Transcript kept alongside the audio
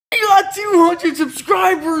got 200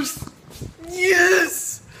 subscribers!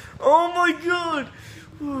 Yes! Oh my god!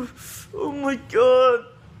 Oh my god!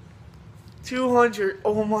 200.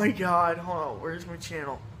 Oh my god. Hold on. Where's my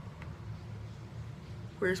channel?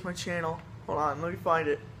 Where's my channel? Hold on. Let me find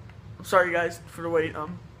it. I'm sorry guys for the wait.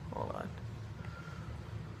 Hold on.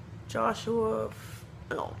 Joshua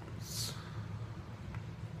Films.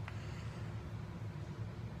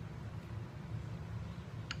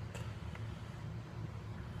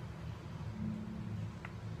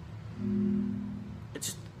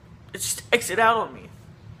 It just exit out on me.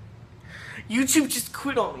 YouTube just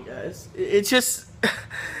quit on me, guys. It just,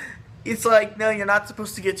 it's like, no, you're not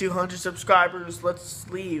supposed to get 200 subscribers. Let's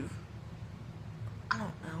leave. I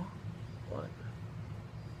don't know. What?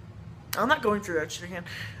 I'm not going through that shit again.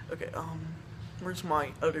 Okay, where's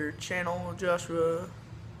my other channel? Joshua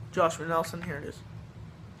Nelson. Here it is.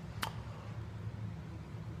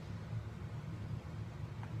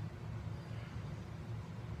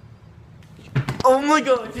 Oh my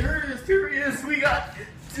god, here it is, here it is. We got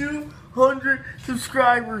 200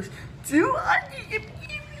 subscribers. 200.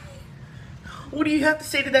 What do you have to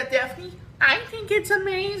say to that, Daphne? I think it's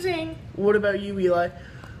amazing. What about you, Eli?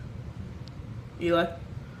 Eli?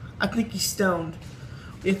 I think he's stoned.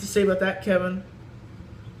 What do you have to say about that, Kevin?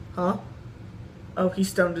 Huh? Oh, he's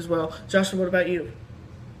stoned as well. Joshua, what about you?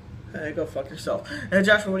 Hey, go fuck yourself. And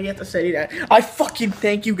Joshua, what do you have to say to that? I fucking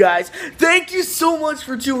thank you guys. Thank you so much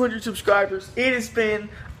for 200 subscribers. It has been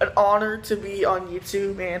an honor to be on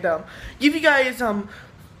YouTube and give you guys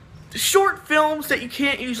short films that you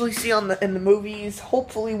can't usually see in the movies.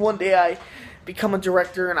 Hopefully one day I become a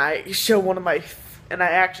director and I show one of my and I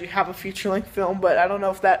actually have a feature-length film, but I don't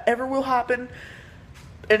know if that ever will happen.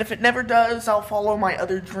 And if it never does, I'll follow my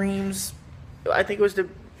other dreams. I think it was to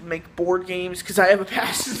make board games because I have a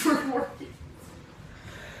passion for board games.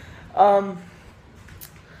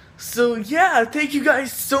 So yeah, thank you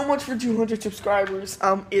guys so much for 200 subscribers.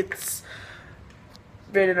 It's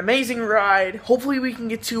been an amazing ride. Hopefully we can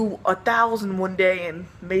get to 1,000 one day and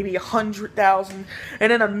maybe 100,000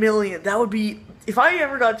 and then 1,000,000. That would be, if I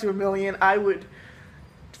ever got to 1,000,000, I would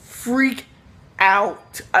freak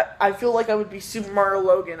out. I feel like I would be Super Mario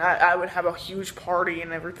Logan. I would have a huge party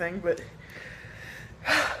and everything, but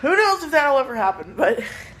who knows if that'll ever happen. But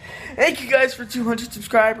thank you guys for 200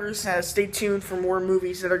 subscribers. Stay tuned for more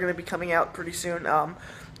movies that are going to be coming out pretty soon.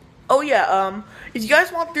 Oh yeah, if you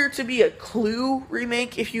guys want there to be a Clue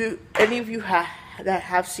remake, if any of you that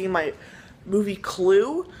have seen my movie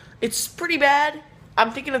Clue, it's pretty bad.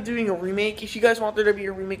 I'm thinking of doing a remake. If you guys want there to be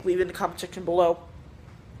a remake, leave it in the comment section below.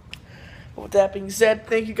 But with that being said,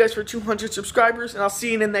 thank you guys for 200 subscribers, and I'll see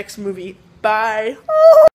you in the next movie. Bye.